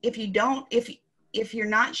 if you're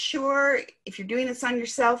not sure, if you're doing this on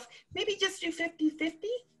yourself, maybe just do 50-50.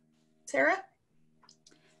 Sarah?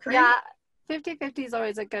 Corrine? Yeah, 50-50 is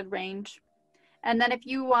always a good range. And then if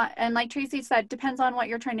you want, and like Tracey said, depends on what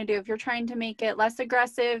you're trying to do. If you're trying to make it less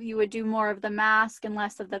aggressive, you would do more of the mask and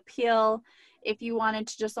less of the peel. If you wanted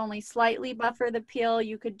to just only slightly buffer the peel,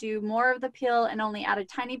 you could do more of the peel and only add a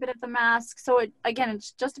tiny bit of the mask. So again,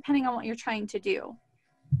 it's just depending on what you're trying to do.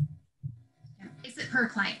 Yeah. Is it per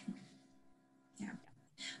client? Yeah.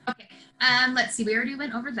 Okay. Let's see. We already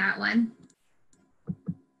went over that one.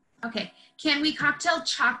 Okay. Can we cocktail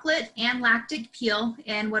chocolate and lactic peel,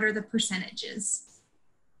 and what are the percentages?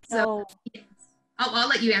 So, I'll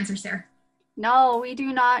let you answer, Sarah. No, we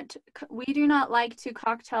do not like to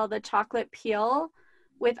cocktail the chocolate peel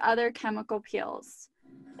with other chemical peels.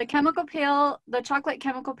 The chocolate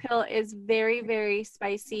chemical peel is very, very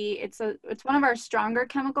spicy. It's one of our stronger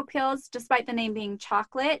chemical peels, despite the name being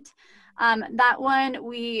chocolate. That one,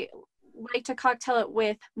 we like to cocktail it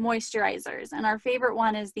with moisturizers, and our favorite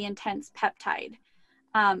one is the Intense Peptide.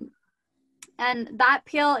 And that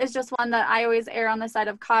peel is just one that I always err on the side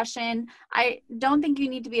of caution. I don't think you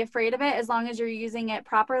need to be afraid of it as long as you're using it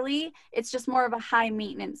properly. It's just more of a high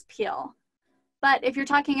maintenance peel. But if you're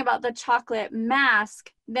talking about the chocolate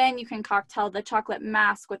mask, then you can cocktail the chocolate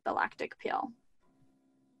mask with the lactic peel.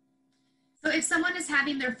 So if someone is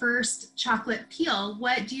having their first chocolate peel,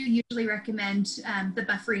 what do you usually recommend the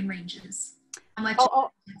buffering ranges? How much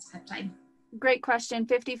peptide? Great question,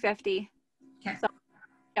 50-50. Okay. So,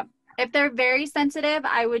 yep. If they're very sensitive,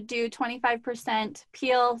 I would do 25%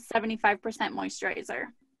 peel, 75% moisturizer.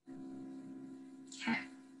 Okay.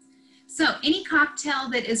 So any cocktail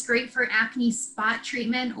that is great for acne spot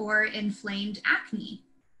treatment or inflamed acne.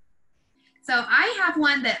 So I have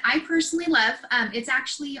one that I personally love. It's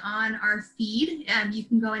actually on our feed. You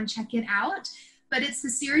can go and check it out. But it's the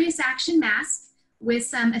Serious Action Mask with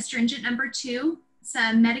some astringent number 2,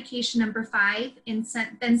 some medication number 5, and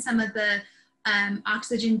then some of the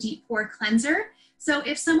oxygen deep pore cleanser. So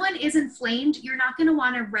if someone is inflamed, you're not going to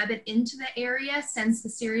want to rub it into the area, since the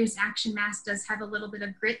serious action mask does have a little bit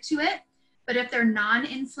of grit to it. But if they're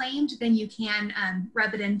non-inflamed, then you can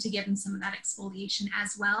rub it in to give them some of that exfoliation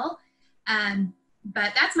as well.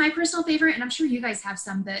 But that's my personal favorite, and I'm sure you guys have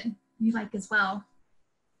some that you like as well.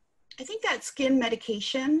 I think that skin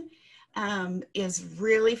medication is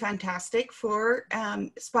really fantastic for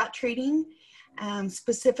spot treating.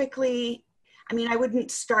 Specifically, I mean, I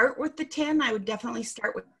wouldn't start with the 10. I would definitely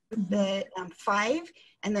start with the 5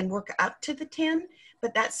 and then work up to the 10.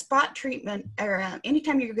 But that spot treatment, or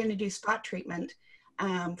anytime you're going to do spot treatment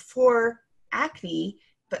for acne,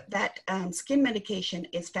 but that skin medication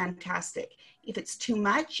is fantastic. If it's too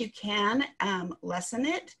much, you can lessen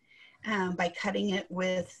it by cutting it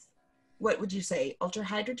with, what would you say, ultra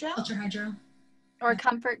hydrogel? Ultra hydro. Or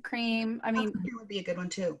comfort cream. I mean, it would be a good one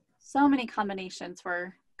too. So many combinations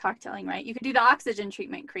for cocktailing, right? You could do the oxygen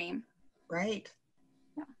treatment cream. Right.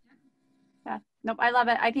 Yeah. Yeah. Nope. I love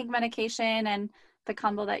it. I think medication and the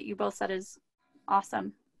combo that you both said is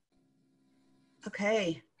awesome.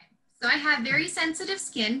 Okay. So I have very sensitive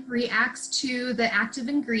skin, reacts to the active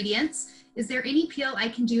ingredients. Is there any peel I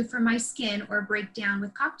can do for my skin or break down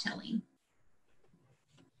with cocktailing?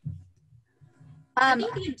 I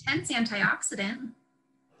think the intense antioxidant.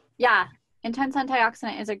 Yeah, intense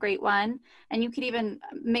antioxidant is a great one. And you could even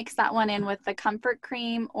mix that one in with the comfort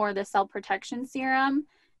cream or the cell protection serum.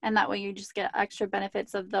 And that way you just get extra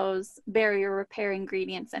benefits of those barrier repair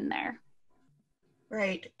ingredients in there.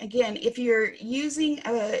 Right. Again, if you're using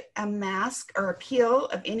a mask or a peel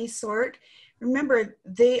of any sort, remember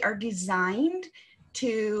they are designed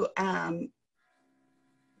to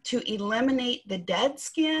eliminate the dead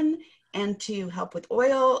skin and to help with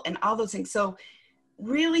oil and all those things. So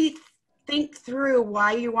really think through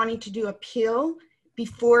why you're wanting to do a peel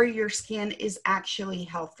before your skin is actually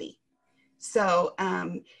healthy. So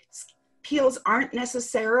peels aren't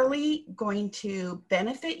necessarily going to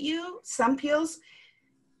benefit you. Some peels,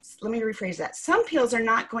 let me rephrase that. Some peels are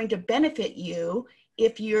not going to benefit you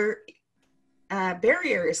if your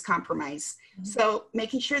barrier is compromised. Mm-hmm. So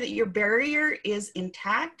making sure that your barrier is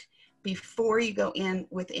intact before you go in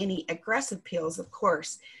with any aggressive peels, of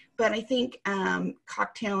course. But I think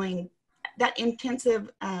cocktailing, that intensive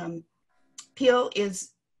peel is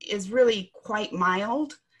really quite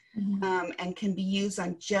mild. Mm-hmm. And can be used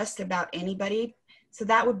on just about anybody. So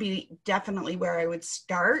that would be definitely where I would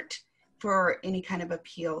start for any kind of a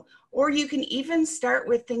peel. Or you can even start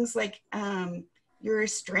with things like your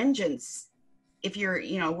astringents. If you're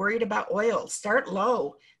worried about oil, start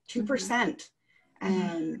low, 2%.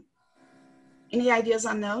 Mm-hmm. Any ideas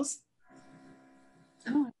on those?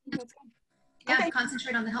 Oh, that's good. Yeah, okay.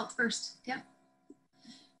 Concentrate on the health first. Yep.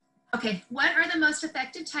 Okay, what are the most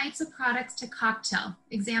effective types of products to cocktail?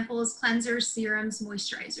 Examples, cleansers, serums,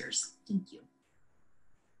 moisturizers. Thank you.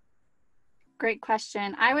 Great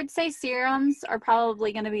question. I would say serums are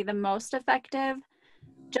probably going to be the most effective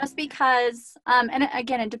just because, and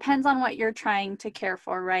again, it depends on what you're trying to care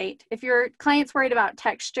for, right? If your client's worried about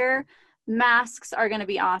texture, masks are going to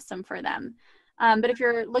be awesome for them. But if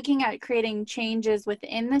you're looking at creating changes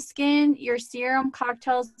within the skin, your serum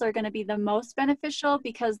cocktails are going to be the most beneficial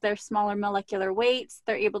because they're smaller molecular weights.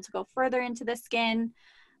 They're able to go further into the skin,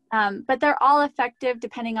 but they're all effective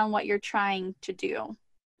depending on what you're trying to do.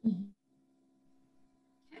 Mm-hmm.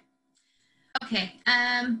 Okay,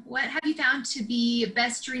 what have you found to be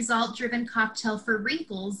best result-driven cocktail for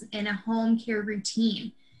wrinkles in a home care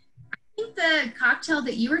routine? I think the cocktail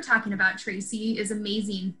that you were talking about, Tracey, is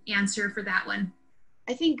amazing answer for that one.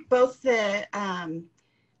 I think both the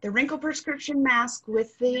wrinkle prescription mask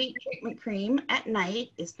with the treatment cream at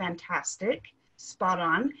night is fantastic, spot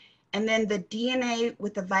on. And then the DNA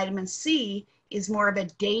with the vitamin C is more of a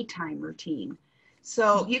daytime routine.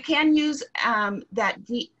 So you can use that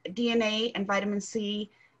DNA and vitamin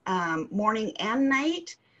C morning and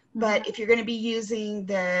night. But if you're going to be using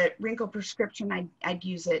the wrinkle prescription, I'd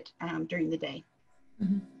use it during the day.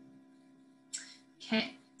 Mm-hmm.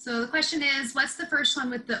 Okay, so the question is, what's the first one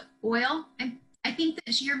with the oil? I think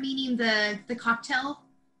that you're meaning the cocktail,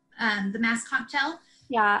 the mask cocktail.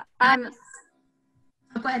 Yeah. Oh,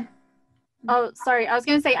 go ahead. Oh, sorry. I was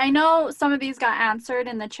going to say, I know some of these got answered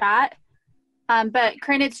in the chat, but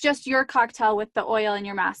Corine, it's just your cocktail with the oil in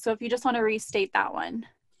your mask. So if you just want to restate that one.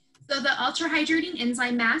 So the ultra hydrating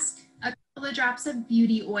enzyme mask, a couple of drops of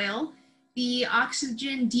beauty oil, the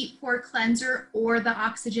oxygen deep pore cleanser or the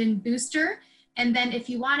oxygen booster. And then if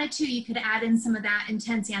you wanted to, you could add in some of that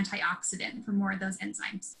intense antioxidant for more of those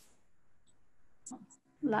enzymes.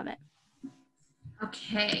 Love it.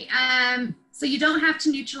 Okay, so you don't have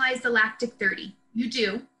to neutralize the lactic 30. You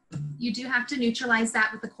do. You do have to neutralize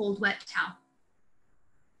that with a cold, wet towel.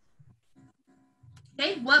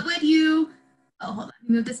 Okay, what would you, oh, hold on, let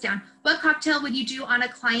me move this down. What cocktail would you do on a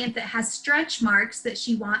client that has stretch marks that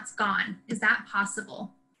she wants gone? Is that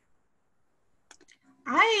possible?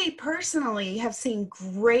 I personally have seen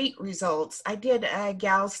great results. I did a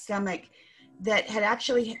gal's stomach that had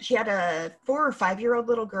actually, she had a 4 or 5-year-old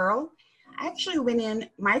little girl. I actually went in,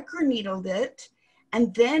 microneedled it,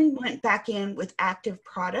 and then went back in with active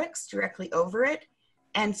products directly over it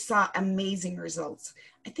and saw amazing results.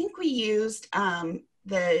 I think we used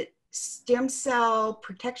the stem cell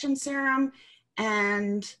protection serum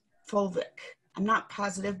and fulvic. I'm not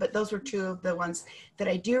positive, but those were 2 of the ones that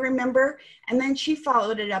I do remember. And then she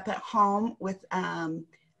followed it up at home with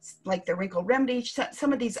like the wrinkle remedy,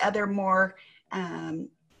 some of these other more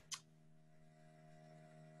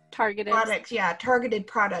Targeted products, yeah, targeted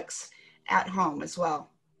products at home as well.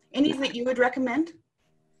 Any that you would recommend?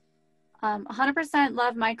 100%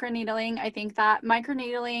 love microneedling. I think that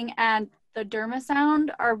microneedling and the Dermasound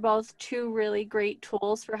are both 2 really great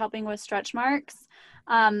tools for helping with stretch marks.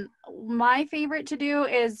 My favorite to do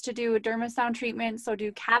is to do a Dermasound treatment. So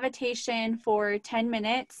do cavitation for 10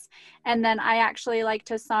 minutes. And then I actually like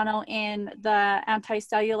to sauna in the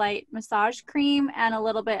anti-cellulite massage cream and a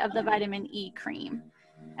little bit of the vitamin E cream.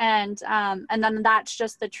 And then that's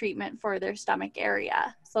just the treatment for their stomach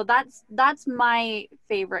area. So that's my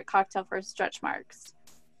favorite cocktail for stretch marks.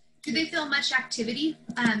 Do they feel much activity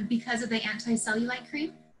because of the anti-cellulite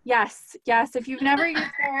cream? Yes. If you've never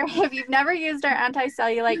used our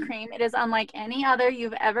anti-cellulite cream, it is unlike any other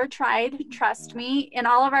you've ever tried. Trust me. In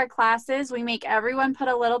all of our classes, we make everyone put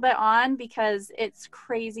a little bit on because it's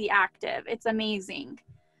crazy active. It's amazing.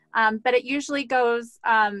 But it usually goes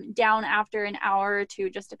down after an hour or 2,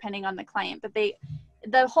 just depending on the client. But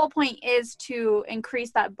the whole point is to increase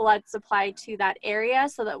that blood supply to that area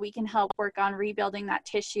so that we can help work on rebuilding that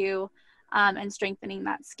tissue and strengthening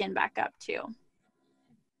that skin back up too.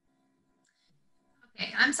 Okay,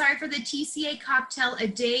 I'm sorry, for the TCA cocktail, a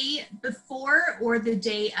day before or the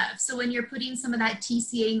day of? So when you're putting some of that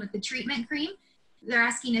TCA in with the treatment cream, they're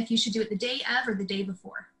asking if you should do it the day of or the day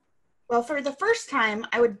before. Well, for the first time,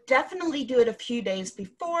 I would definitely do it a few days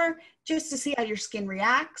before just to see how your skin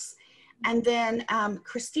reacts. And then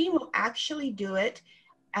Christine will actually do it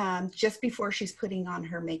just before she's putting on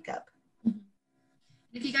her makeup.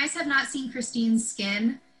 If you guys have not seen Christine's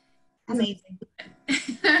skin, amazing.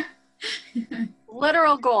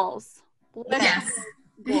 Literal goals. Yes.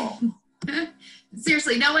 Goals.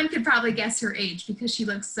 Seriously, no one could probably guess her age because she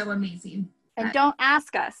looks so amazing. And don't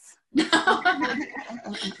ask us.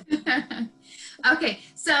 Okay,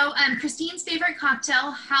 so Christine's favorite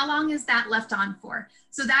cocktail, how long is that left on for?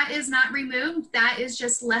 So that is not removed, that is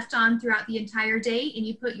just left on throughout the entire day, and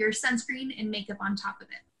you put your sunscreen and makeup on top of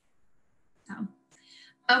it. So,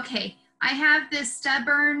 okay, I have the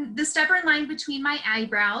stubborn line between my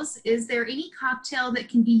eyebrows. Is there any cocktail that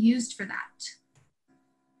can be used for that?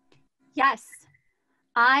 Yes.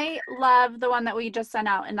 I love the one that we just sent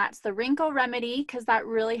out, and that's the wrinkle remedy, because that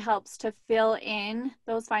really helps to fill in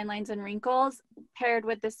those fine lines and wrinkles paired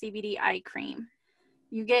with the CBD eye cream.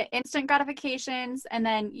 You get instant gratifications, and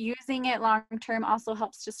then using it long term also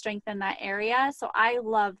helps to strengthen that area. So I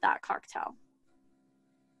love that cocktail.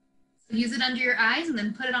 So use it under your eyes and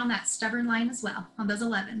then put it on that stubborn line as well, on those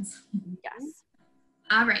 11s. Yes.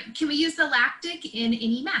 All right. Can we use the lactic in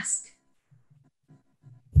any mask?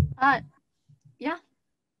 Yeah.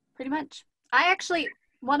 Pretty much.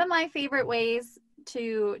 One of my favorite ways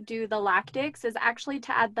to do the lactics is actually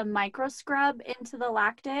to add the micro scrub into the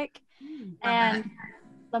lactic. And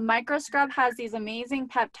the micro scrub has these amazing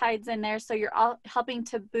peptides in there. So you're all helping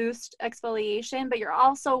to boost exfoliation, but you're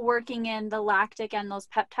also working in the lactic and those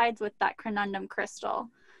peptides with that corundum crystal.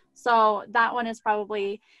 So that one is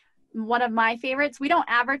probably one of my favorites. We don't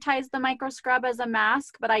advertise the micro scrub as a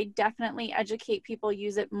mask, but I definitely educate people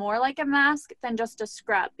use it more like a mask than just a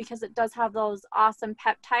scrub, because it does have those awesome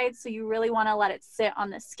peptides. So you really want to let it sit on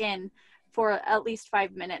the skin for at least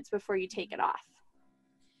 5 minutes before you take it off.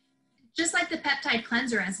 Just like the peptide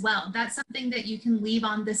cleanser as well. That's something that you can leave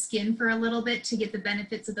on the skin for a little bit to get the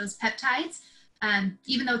benefits of those peptides,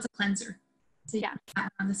 even though it's a cleanser. So you can have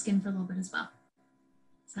it on the skin for a little bit as well.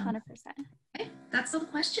 So. 100%. Okay, that's all the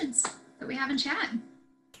questions that we have in chat.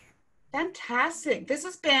 Fantastic. This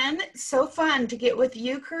has been so fun to get with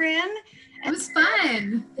you, Corine. It was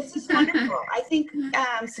fun. This is wonderful. I think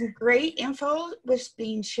some great info was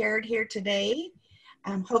being shared here today.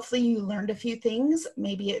 Hopefully you learned a few things.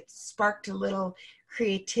 Maybe it sparked a little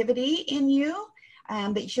creativity in you.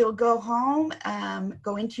 that you'll go home,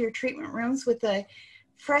 go into your treatment rooms with a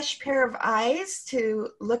fresh pair of eyes to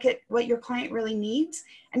look at what your client really needs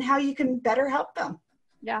and how you can better help them.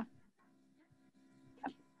 Yeah.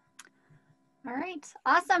 All right,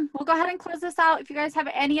 awesome. We'll go ahead and close this out. If you guys have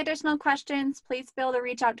any additional questions, please feel to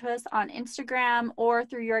reach out to us on Instagram or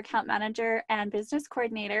through your account manager and business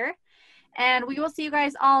coordinator. And we will see you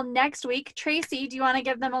guys all next week. Tracey, do you want to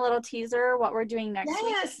give them a little teaser what we're doing next week?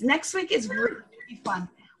 Yes, next week is really fun.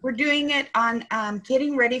 We're doing it on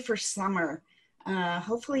getting ready for summer.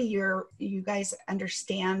 Hopefully you guys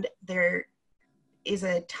understand there is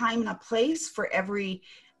a time and a place for every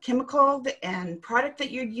chemical and product that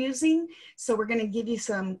you're using. So we're going to give you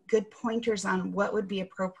some good pointers on what would be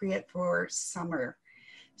appropriate for summer.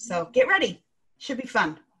 So get ready. Should be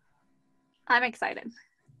fun. I'm excited.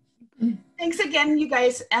 Thanks again, you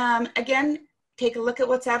guys. Again, take a look at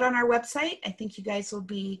what's out on our website. I think you guys will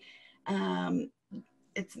be,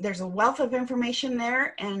 there's a wealth of information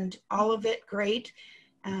there and all of it great.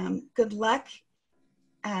 Good luck.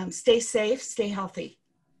 Stay safe, stay healthy.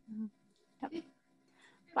 Yep.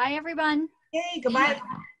 Bye, everyone. Yay, goodbye.